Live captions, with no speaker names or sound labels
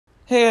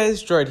Hey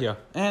guys, Droid here,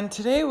 and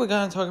today we're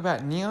going to talk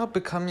about Nia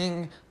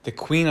becoming the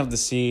Queen of the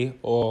Sea,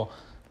 or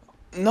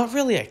not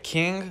really a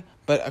king,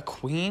 but a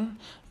queen,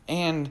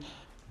 and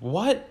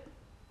what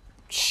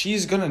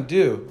she's gonna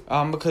do.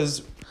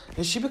 Because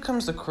if she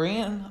becomes the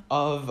queen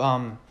of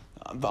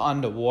the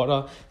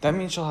underwater, that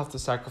means she'll have to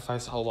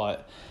sacrifice a whole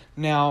lot.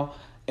 Now,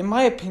 in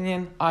my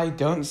opinion, I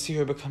don't see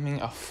her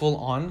becoming a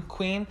full-on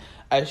queen,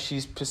 as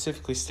she's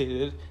specifically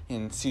stated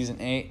in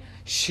season 8.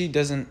 She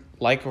doesn't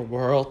like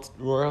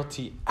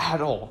royalty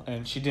at all,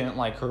 and she didn't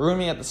like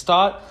Harumi at the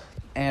start,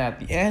 and at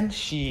the end,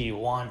 she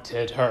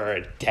wanted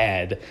her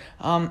dead.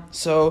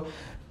 So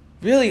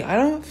really, I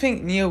don't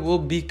think Nia will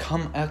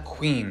become a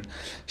queen.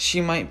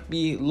 She might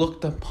be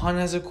looked upon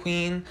as a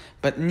queen,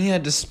 but Nia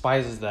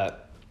despises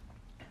that.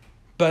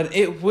 But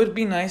it would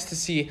be nice to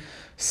see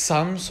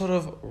some sort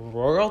of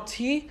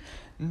royalty,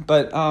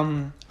 but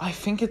I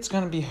think it's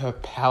gonna be her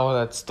power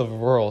that's the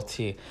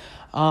royalty.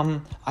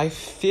 I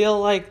feel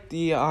like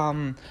the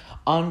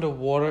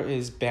underwater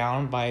is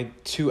bound by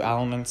two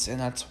elements, and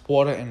that's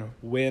water and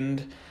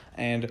wind.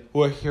 And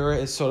Uhura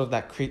is sort of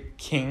that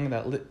king,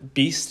 that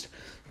beast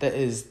that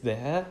is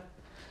there.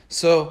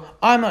 So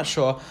I'm not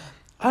sure.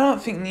 I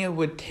don't think Nia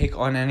would take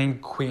on any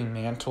queen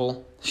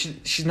mantle.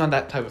 She's not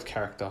that type of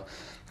character.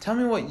 Tell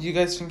me what you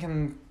guys think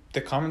in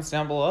the comments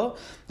down below.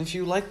 If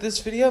you like this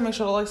video, make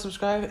sure to like,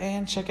 subscribe,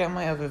 and check out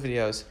my other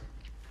videos.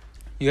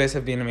 You guys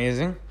have been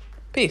amazing.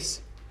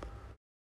 Peace.